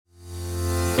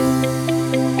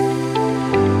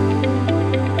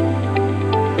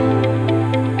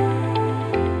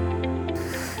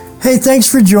Hey, thanks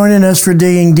for joining us for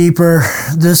Digging Deeper.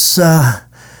 This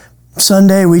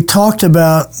Sunday we talked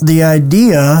about the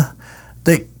idea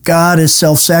that God is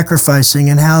self-sacrificing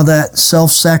and how that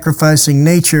self-sacrificing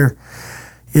nature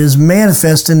is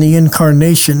manifest in the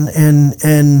incarnation.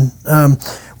 And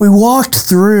we walked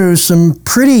through some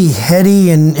pretty heady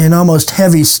and almost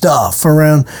heavy stuff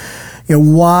around,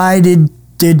 why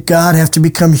did God have to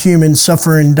become human,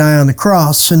 suffer, and die on the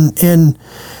cross? And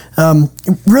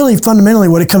really fundamentally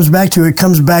what it comes back to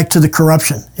the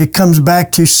corruption. It comes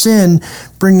back to sin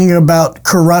bringing about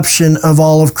corruption of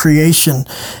all of creation,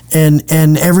 and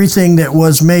everything that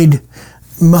was made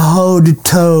mahod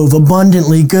tov,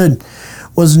 abundantly good,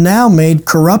 was now made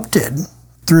corrupted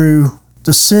through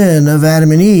the sin of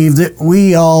Adam and Eve that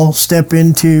we all step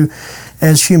into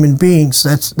as human beings.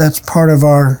 That's part of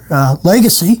our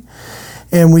legacy.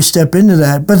 And we step into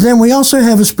that. But then we also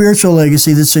have a spiritual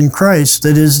legacy that's in Christ,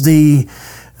 that is the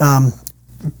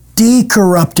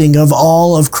decorrupting of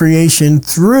all of creation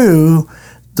through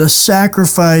the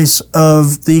sacrifice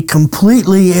of the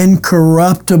completely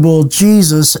incorruptible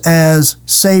Jesus as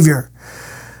Savior.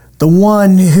 The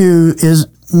one who is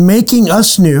making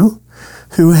us new,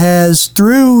 who has,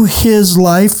 through his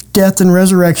life, death, and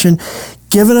resurrection,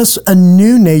 given us a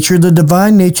new nature, the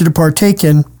divine nature to partake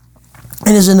in,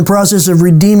 and is in the process of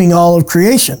redeeming all of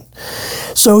creation.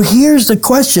 So here's the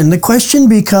question. The question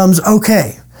becomes,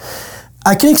 okay,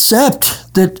 I can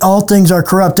accept that all things are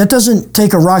corrupt. That doesn't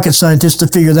take a rocket scientist to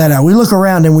figure that out. We look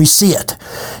around and we see it.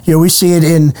 We see it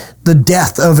in the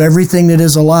death of everything that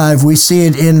is alive. We see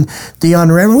it in the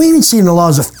unraveling. We even see it in the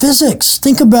laws of physics.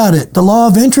 Think about it. The law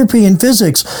of entropy in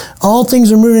physics. All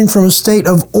things are moving from a state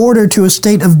of order to a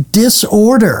state of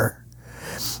disorder.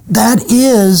 That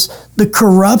is the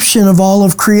corruption of all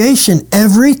of creation.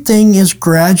 Everything is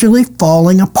gradually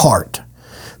falling apart.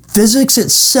 Physics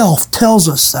itself tells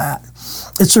us that.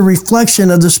 It's a reflection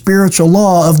of the spiritual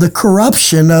law of the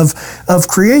corruption of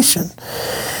creation.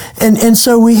 And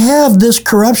so we have this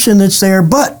corruption that's there,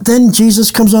 but then Jesus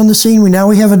comes on the scene. Now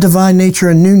we have a divine nature,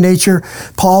 a new nature.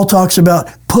 Paul talks about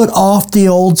put off the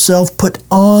old self, put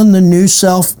on the new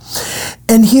self.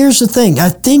 And here's the thing. I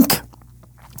think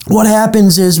what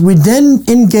happens is we then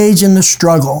engage in the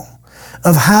struggle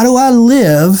of how do I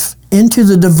live into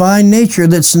the divine nature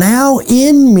that's now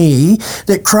in me,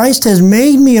 that Christ has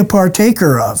made me a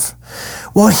partaker of.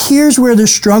 Well, here's where the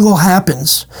struggle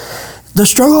happens. The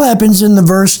struggle happens in the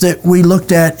verse that we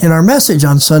looked at in our message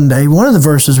on Sunday, one of the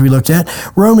verses we looked at,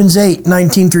 Romans 8,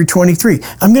 19 through 23.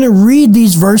 I'm going to read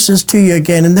these verses to you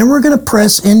again, and then we're going to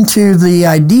press into the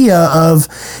idea of,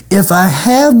 if I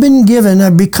have been given,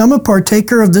 I've become a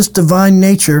partaker of this divine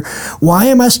nature, why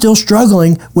am I still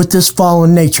struggling with this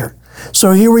fallen nature?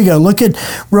 So here we go. Look at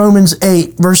Romans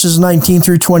 8, verses 19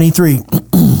 through 23.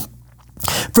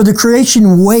 For the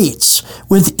creation waits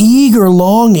with eager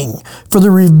longing for the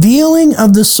revealing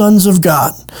of the sons of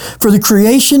God. For the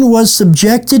creation was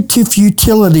subjected to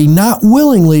futility, not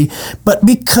willingly, but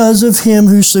because of him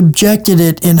who subjected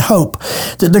it, in hope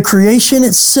that the creation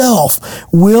itself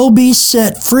will be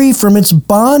set free from its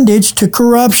bondage to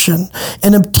corruption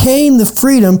and obtain the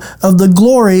freedom of the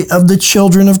glory of the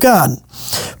children of God.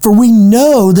 For we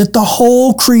know that the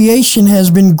whole creation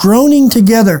has been groaning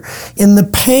together in the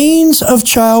pains of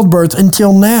childbirth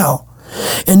until now.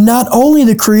 And not only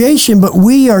the creation, but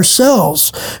we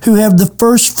ourselves, who have the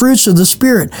first fruits of the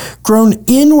Spirit, groan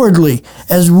inwardly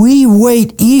as we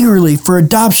wait eagerly for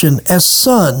adoption as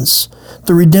sons,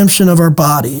 the redemption of our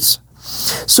bodies.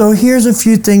 So here's a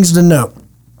few things to note.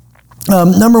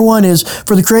 Number one is,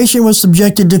 for the creation was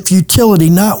subjected to futility,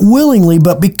 not willingly,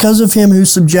 but because of him who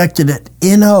subjected it,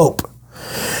 in hope.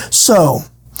 So,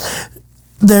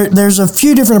 there's a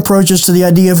few different approaches to the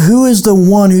idea of who is the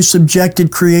one who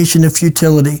subjected creation to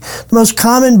futility. The most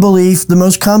common belief, the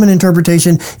most common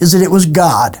interpretation is that it was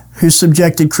God who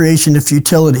subjected creation to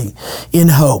futility, in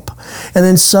hope. And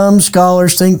then some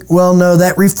scholars think, well, no,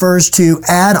 that refers to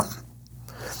Adam.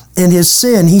 In his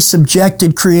sin, he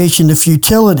subjected creation to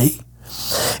futility.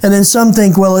 And then some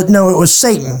think, well, it was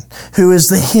Satan who is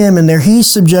the him in there. He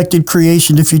subjected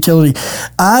creation to futility.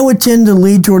 I would tend to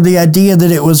lead toward the idea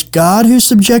that it was God who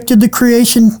subjected the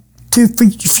creation to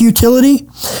futility,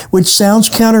 which sounds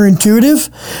counterintuitive,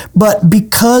 but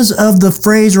because of the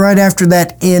phrase right after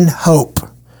that, in hope.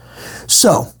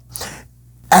 So,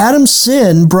 Adam's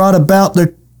sin brought about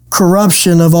the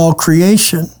corruption of all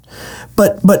creation.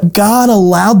 But God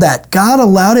allowed that. God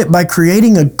allowed it by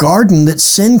creating a garden that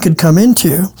sin could come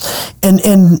into. And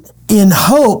in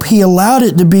hope, he allowed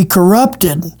it to be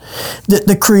corrupted, that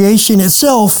the creation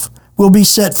itself will be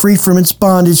set free from its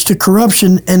bondage to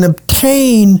corruption and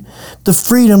obtain the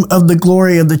freedom of the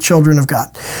glory of the children of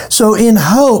God. So in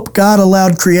hope, God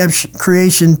allowed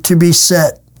creation to be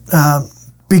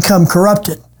become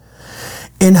corrupted.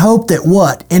 In hope that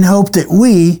what? In hope that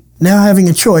we, now having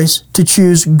a choice to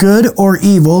choose good or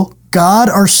evil, God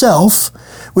ourself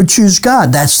would choose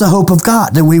God. That's the hope of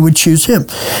God, that we would choose him.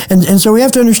 And so we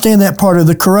have to understand that part of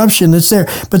the corruption that's there.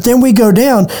 But then we go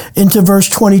down into verse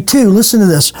 22. Listen to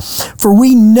this. For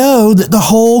we know that the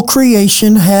whole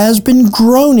creation has been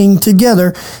groaning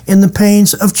together in the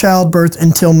pains of childbirth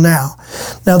until now.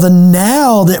 Now, the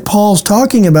now that Paul's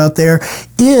talking about there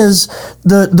is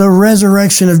the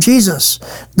resurrection of Jesus,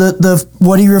 the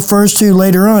what he refers to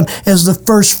later on as the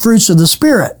first fruits of the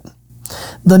Spirit.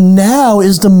 The now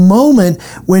is the moment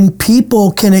when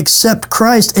people can accept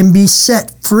Christ and be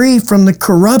set free from the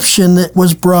corruption that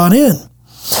was brought in.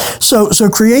 So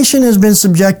creation has been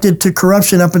subjected to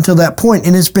corruption up until that point,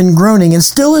 and it's been groaning and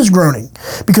still is groaning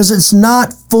because it's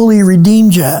not fully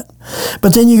redeemed yet.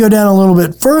 But then you go down a little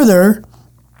bit further,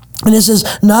 and it says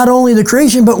not only the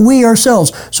creation, but we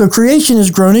ourselves. So creation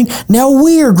is groaning. Now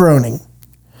we are groaning.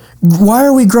 Why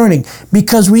are we groaning?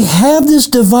 Because we have this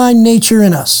divine nature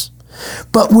in us,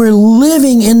 but we're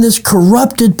living in this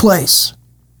corrupted place.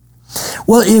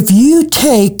 Well, if you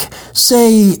take,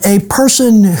 say, a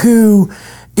person who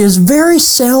is very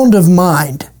sound of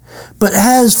mind, but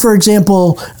has, for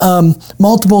example,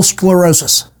 multiple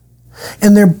sclerosis,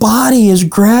 and their body is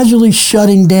gradually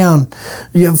shutting down,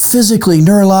 physically,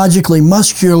 neurologically,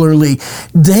 muscularly,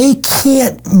 they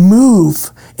can't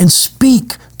move and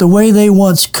speak the way they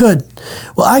once could.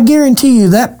 Well, I guarantee you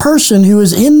that person who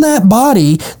is in that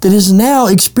body that is now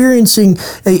experiencing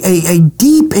a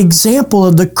deep example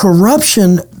of the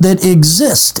corruption that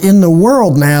exists in the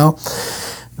world now,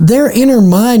 their inner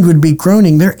mind would be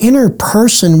groaning. Their inner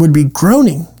person would be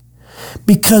groaning.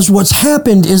 Because what's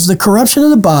happened is the corruption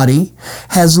of the body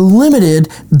has limited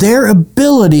their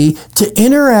ability to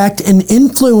interact and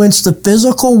influence the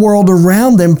physical world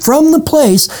around them from the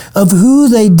place of who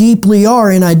they deeply are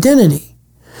in identity.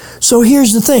 So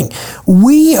here's the thing.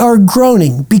 We are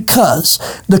groaning because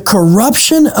the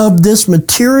corruption of this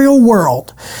material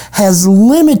world has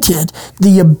limited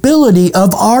the ability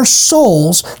of our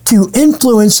souls to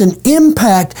influence and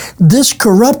impact this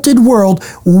corrupted world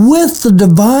with the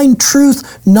divine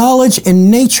truth, knowledge,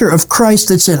 and nature of Christ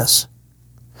that's in us.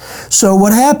 So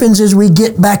what happens is we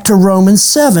get back to Romans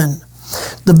 7.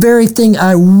 The very thing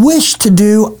I wish to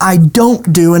do, I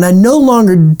don't do, and I no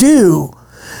longer do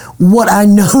what I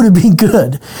know to be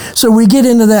good. So we get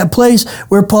into that place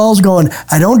where Paul's going,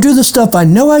 I don't do the stuff I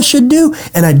know I should do,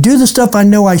 and I do the stuff I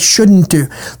know I shouldn't do.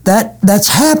 That's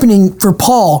happening for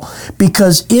Paul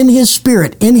because in his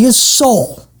spirit, in his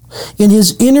soul, in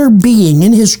his inner being,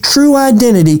 in his true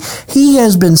identity, he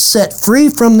has been set free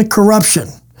from the corruption.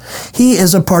 He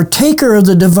is a partaker of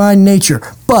the divine nature,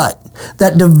 but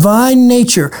that divine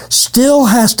nature still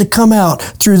has to come out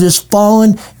through this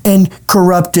fallen and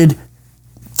corrupted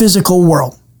physical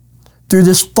world, through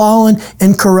this fallen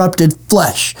and corrupted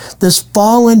flesh, this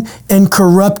fallen and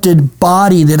corrupted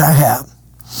body that I have.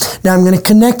 Now I'm going to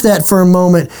connect that for a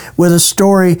moment with a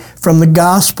story from the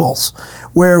Gospels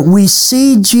where we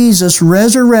see Jesus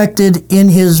resurrected in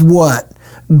his what?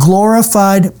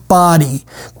 Glorified body.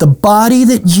 The body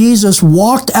that Jesus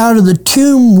walked out of the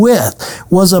tomb with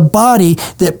was a body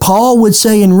that Paul would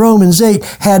say in Romans 8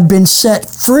 had been set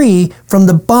free from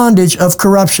the bondage of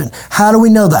corruption. How do we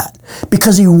know that?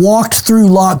 Because he walked through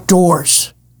locked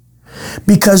doors.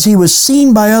 Because he was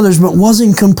seen by others but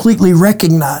wasn't completely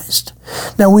recognized.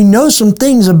 Now we know some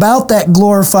things about that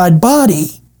glorified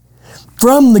body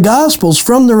from the Gospels,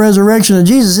 from the resurrection of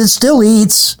Jesus. It still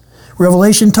eats.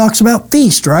 Revelation talks about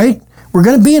feast, right? We're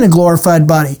going to be in a glorified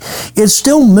body. It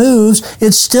still moves.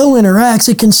 It still interacts.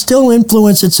 It can still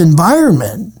influence its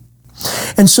environment.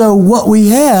 And so what we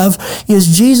have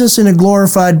is Jesus in a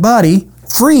glorified body,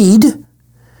 freed,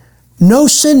 no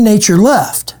sin nature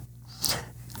left.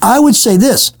 I would say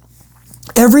this.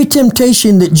 Every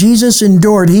temptation that Jesus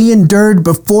endured, he endured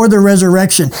before the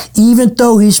resurrection. Even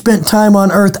though he spent time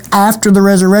on earth after the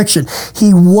resurrection,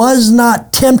 he was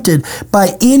not tempted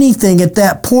by anything at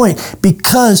that point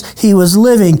because he was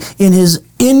living in his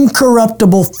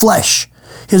incorruptible flesh,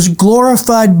 his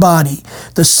glorified body,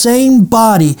 the same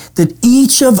body that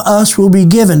each of us will be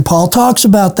given. Paul talks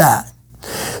about that.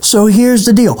 So here's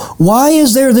the deal. Why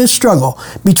is there this struggle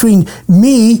between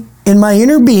me in my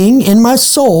inner being, in my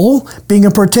soul, being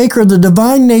a partaker of the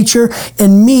divine nature,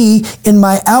 and me in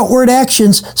my outward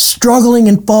actions struggling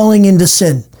and falling into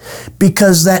sin.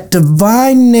 Because that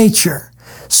divine nature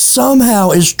somehow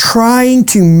is trying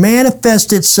to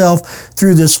manifest itself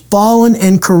through this fallen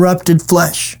and corrupted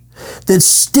flesh that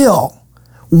still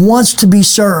wants to be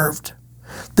served,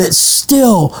 that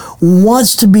still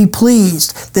wants to be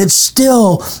pleased, that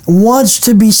still wants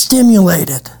to be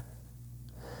stimulated.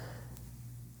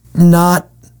 Not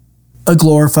a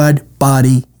glorified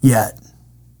body yet.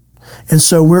 And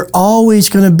so we're always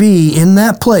going to be in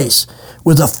that place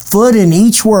with a foot in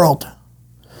each world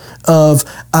of,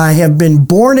 I have been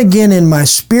born again in my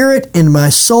spirit, in my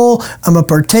soul. I'm a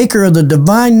partaker of the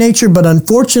divine nature, but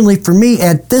unfortunately for me,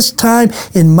 at this time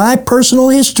in my personal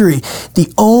history,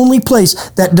 the only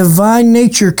place that divine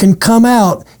nature can come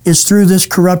out is through this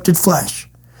corrupted flesh.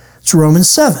 It's Romans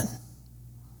 7.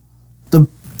 The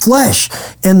flesh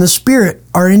and the spirit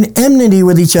are in enmity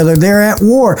with each other. They're at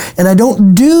war. And I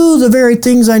don't do the very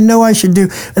things I know I should do.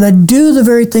 And I do the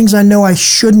very things I know I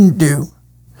shouldn't do.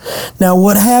 Now,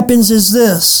 what happens is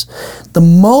this. The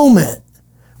moment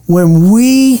when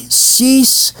we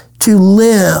cease to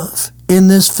live in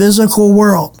this physical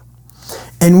world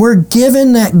and we're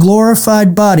given that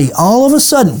glorified body, all of a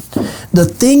sudden, the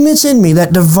thing that's in me,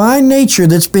 that divine nature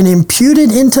that's been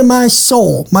imputed into my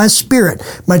soul, my spirit,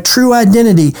 my true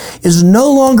identity, is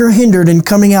no longer hindered in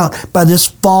coming out by this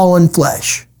fallen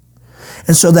flesh.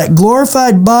 And so that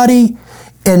glorified body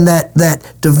and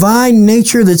that divine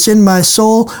nature that's in my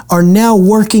soul are now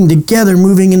working together,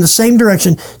 moving in the same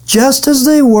direction, just as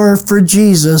they were for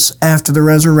Jesus after the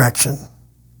resurrection.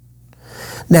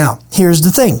 Now, here's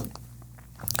the thing.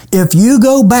 If you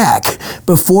go back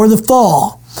before the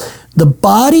fall, the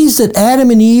bodies that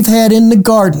Adam and Eve had in the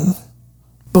garden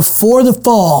before the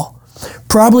fall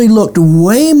probably looked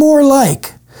way more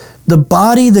like the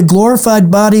body, the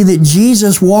glorified body that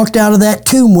Jesus walked out of that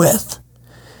tomb with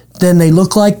than they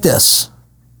look like this.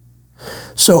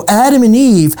 So Adam and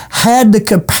Eve had the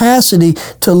capacity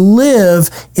to live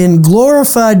in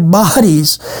glorified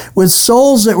bodies with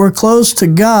souls that were close to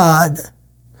God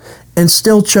and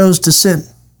still chose to sin.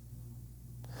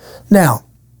 Now,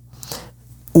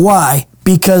 why?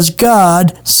 Because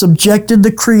God subjected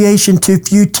the creation to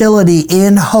futility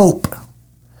in hope.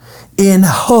 In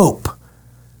hope.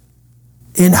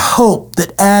 In hope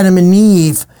that Adam and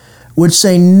Eve would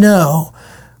say, no,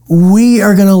 we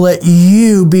are going to let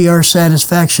you be our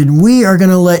satisfaction. We are going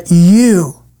to let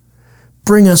you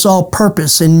bring us all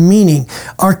purpose and meaning.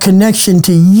 Our connection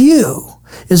to you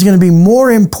is going to be more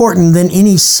important than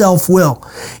any self-will,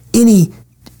 any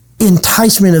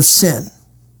enticement of sin.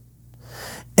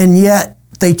 And yet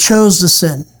they chose the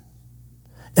sin.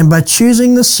 And by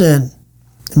choosing the sin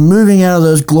and moving out of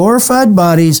those glorified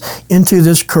bodies into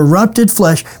this corrupted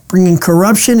flesh, bringing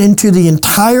corruption into the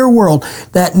entire world,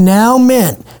 that now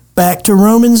meant, back to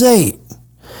Romans 8,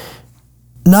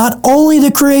 not only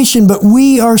the creation, but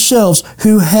we ourselves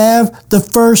who have the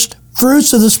first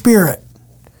fruits of the Spirit.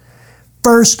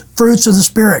 First fruits of the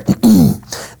Spirit.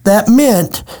 That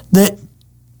meant that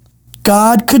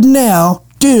God could now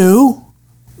do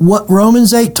what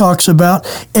Romans 8 talks about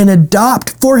and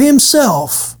adopt for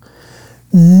himself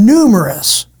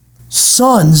numerous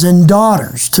sons and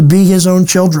daughters to be his own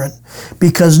children.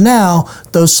 Because now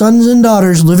those sons and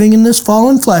daughters living in this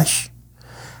fallen flesh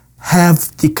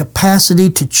have the capacity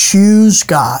to choose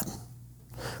God.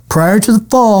 Prior to the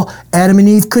fall, Adam and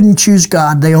Eve couldn't choose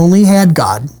God. They only had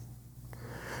God.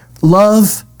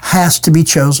 Love has to be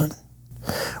chosen.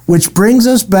 Which brings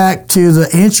us back to the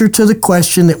answer to the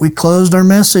question that we closed our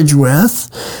message with.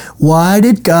 Why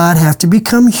did God have to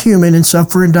become human and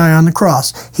suffer and die on the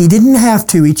cross? He didn't have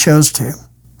to, he chose to.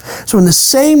 So in the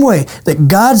same way that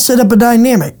God set up a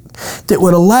dynamic that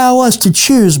would allow us to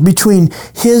choose between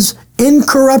his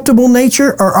incorruptible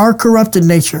nature or our corrupted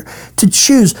nature, to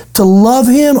choose to love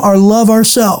him or love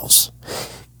ourselves,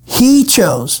 he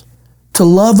chose to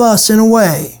love us in a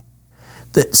way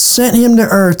that sent him to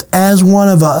earth as one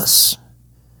of us.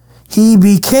 He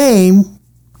became,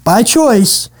 by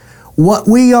choice, what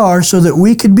we are so that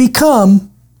we could become,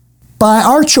 by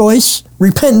our choice,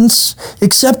 repentance,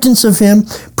 acceptance of him,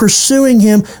 pursuing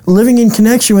him, living in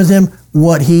connection with him,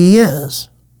 what he is.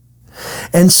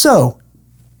 And so,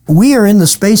 we are in the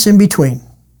space in between.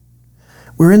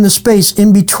 We're in the space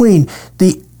in between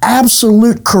the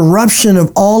absolute corruption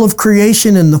of all of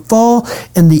creation in the fall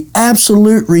and the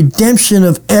absolute redemption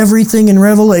of everything in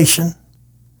Revelation.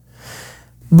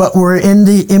 But we're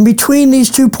in between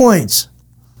these 2 points.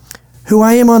 Who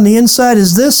I am on the inside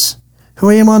is this. Who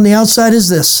I am on the outside is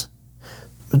this.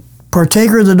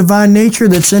 Partaker of the divine nature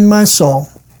that's in my soul.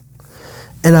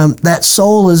 and that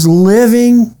soul is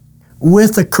living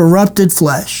with a corrupted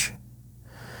flesh.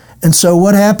 And so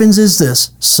what happens is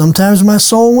this. Sometimes my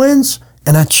soul wins,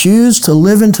 and I choose to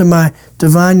live into my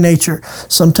divine nature.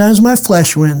 Sometimes my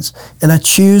flesh wins, and I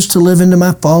choose to live into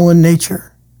my fallen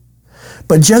nature.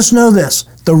 But just know this,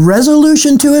 the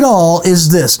resolution to it all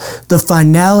is this, the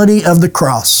finality of the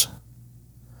cross.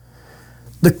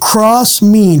 The cross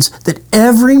means that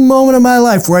every moment of my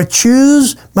life where I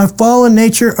choose my fallen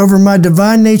nature over my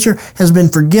divine nature has been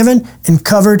forgiven and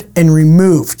covered and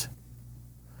removed.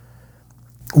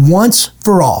 Once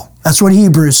for all. That's what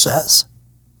Hebrews says.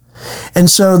 And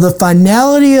so the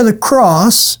finality of the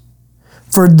cross,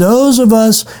 for those of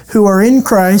us who are in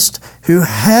Christ, who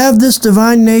have this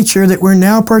divine nature that we're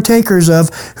now partakers of,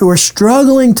 who are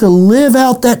struggling to live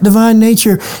out that divine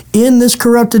nature in this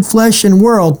corrupted flesh and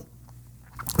world,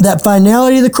 that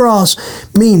finality of the cross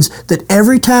means that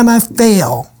every time I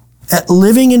fail at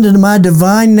living into my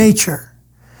divine nature,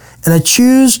 and I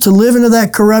choose to live into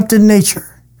that corrupted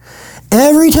nature,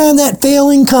 every time that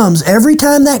failing comes, every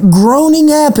time that groaning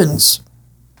happens,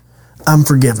 I'm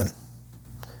forgiven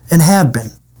and have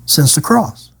been since the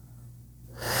cross.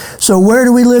 So where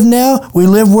do we live now? We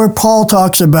live where Paul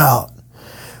talks about.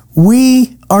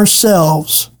 We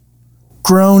ourselves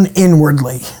groan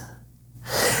inwardly.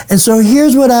 And so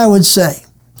here's what I would say.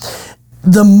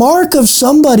 The mark of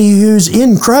somebody who's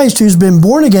in Christ, who's been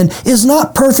born again, is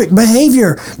not perfect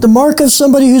behavior. The mark of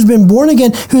somebody who's been born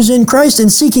again, who's in Christ and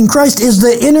seeking Christ, is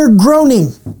the inner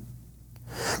groaning.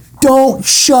 Don't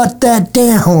shut that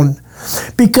down.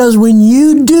 Because when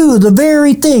you do the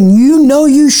very thing you know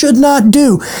you should not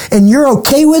do, and you're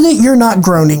okay with it, you're not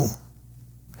groaning.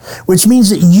 Which means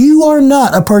that you are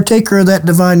not a partaker of that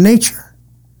divine nature.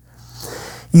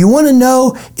 You want to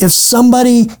know if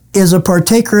somebody is a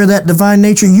partaker of that divine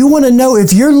nature? You want to know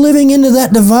if you're living into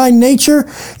that divine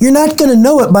nature? You're not going to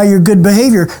know it by your good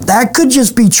behavior. That could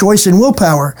just be choice and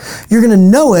willpower. You're going to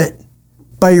know it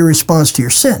by your response to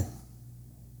your sin.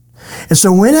 And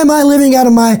so when am I living out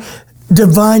of my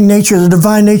divine nature, the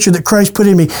divine nature that Christ put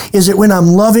in me? Is it when I'm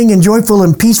loving and joyful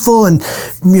and peaceful and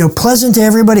pleasant to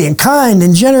everybody and kind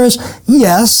and generous?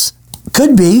 Yes,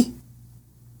 could be.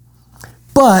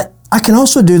 But I can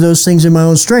also do those things in my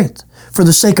own strength for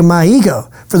the sake of my ego,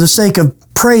 for the sake of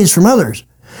praise from others.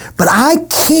 But I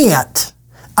can't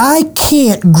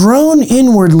groan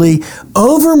inwardly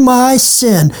over my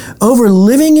sin, over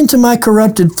living into my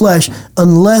corrupted flesh,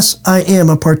 unless I am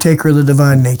a partaker of the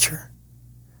divine nature.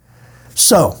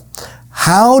 So,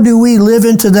 how do we live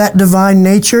into that divine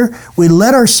nature? We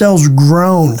let ourselves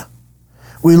groan.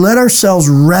 We let ourselves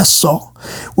wrestle.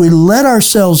 We let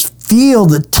ourselves feel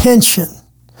the tension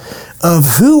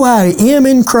of who I am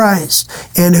in Christ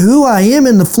and who I am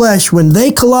in the flesh when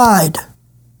they collide.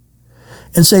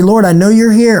 And say, Lord, I know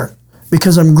you're here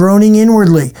because I'm groaning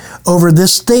inwardly over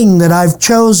this thing that I've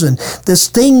chosen, this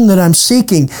thing that I'm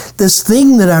seeking, this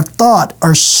thing that I've thought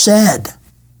or said.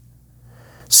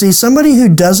 See, somebody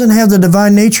who doesn't have the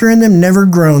divine nature in them never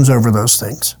groans over those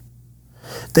things.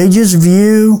 They just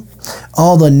view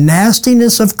all the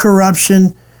nastiness of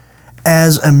corruption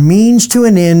as a means to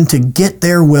an end to get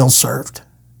their will served.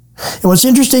 And what's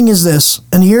interesting is this,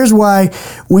 and here's why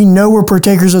we know we're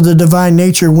partakers of the divine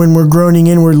nature when we're groaning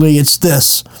inwardly. It's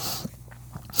this.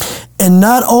 And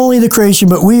not only the creation,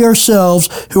 but we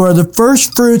ourselves, who are the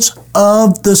first fruits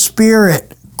of the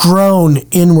Spirit, groan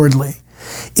inwardly.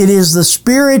 It is the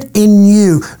Spirit in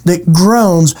you that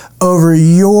groans over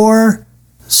your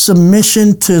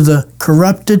submission to the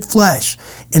corrupted flesh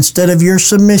instead of your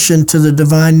submission to the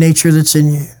divine nature that's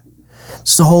in you.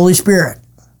 It's the Holy Spirit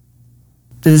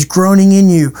that is groaning in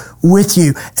you, with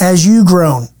you, as you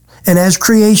groan and as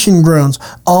creation groans,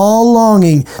 all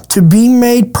longing to be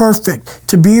made perfect,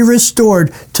 to be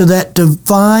restored to that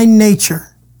divine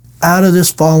nature out of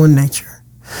this fallen nature.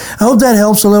 I hope that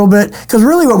helps a little bit, because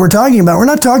really what we're talking about, we're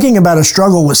not talking about a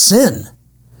struggle with sin.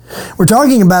 We're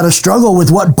talking about a struggle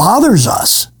with what bothers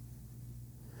us.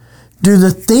 Do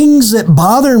the things that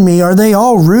bother me, are they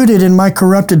all rooted in my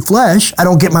corrupted flesh? I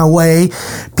don't get my way.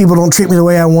 People don't treat me the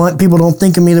way I want. People don't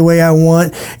think of me the way I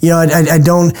want. I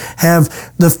don't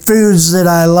have the foods that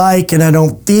I like, and I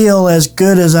don't feel as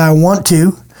good as I want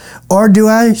to. Or do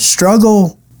I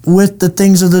struggle with the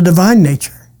things of the divine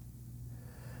nature?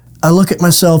 I look at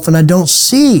myself and I don't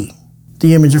see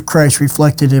the image of Christ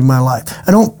reflected in my life.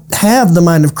 I don't have the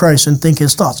mind of Christ and think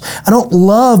his thoughts. I don't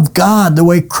love God the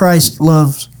way Christ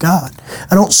loves God.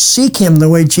 I don't seek him the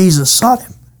way Jesus sought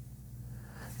him.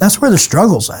 That's where the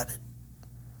struggle's at.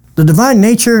 The divine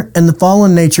nature and the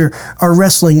fallen nature are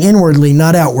wrestling inwardly,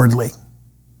 not outwardly.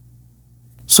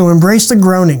 So embrace the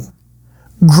groaning.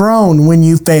 Groan when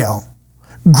you fail.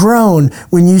 Groan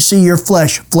when you see your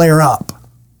flesh flare up.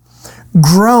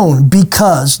 Groan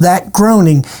because that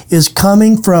groaning is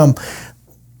coming from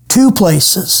two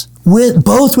places,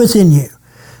 both within you.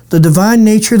 The divine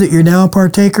nature that you're now a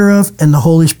partaker of and the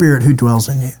Holy Spirit who dwells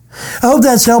in you. I hope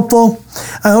that's helpful.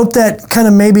 I hope that kind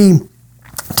of maybe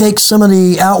takes some of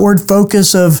the outward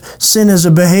focus of sin as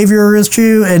a behavior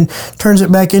issue and turns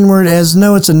it back inward as,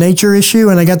 no, it's a nature issue,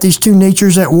 and I got these two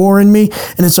natures at war in me,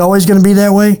 and it's always going to be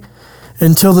that way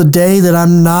until the day that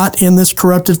I'm not in this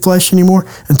corrupted flesh anymore,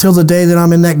 until the day that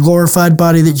I'm in that glorified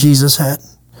body that Jesus had.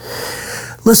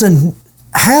 Listen,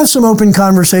 have some open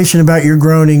conversation about your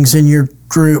groanings in your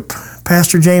group.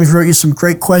 Pastor James wrote you some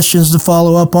great questions to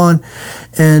follow up on,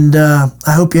 and I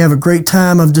hope you have a great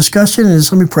time of discussion, and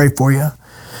just let me pray for you.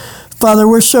 Father,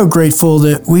 we're so grateful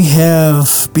that we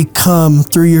have become,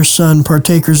 through your Son,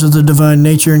 partakers of the divine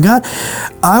nature. And God,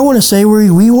 I want to say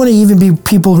we want to even be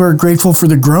people who are grateful for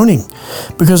the groaning,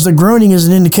 because the groaning is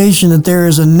an indication that there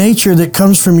is a nature that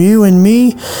comes from you and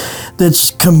me that's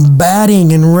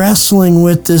combating and wrestling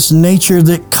with this nature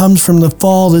that comes from the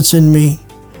fall that's in me.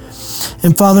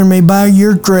 And Father, may by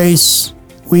your grace,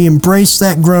 we embrace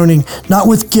that groaning, not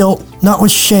with guilt, not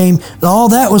with shame. All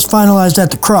that was finalized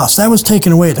at the cross. That was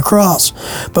taken away at the cross.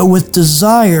 But with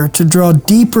desire to draw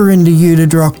deeper into you, to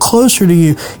draw closer to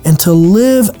you, and to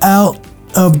live out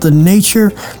of the nature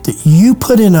that you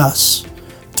put in us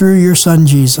through your Son,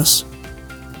 Jesus.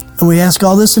 And we ask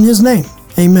all this in his name.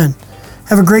 Amen.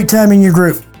 Have a great time in your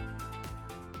group.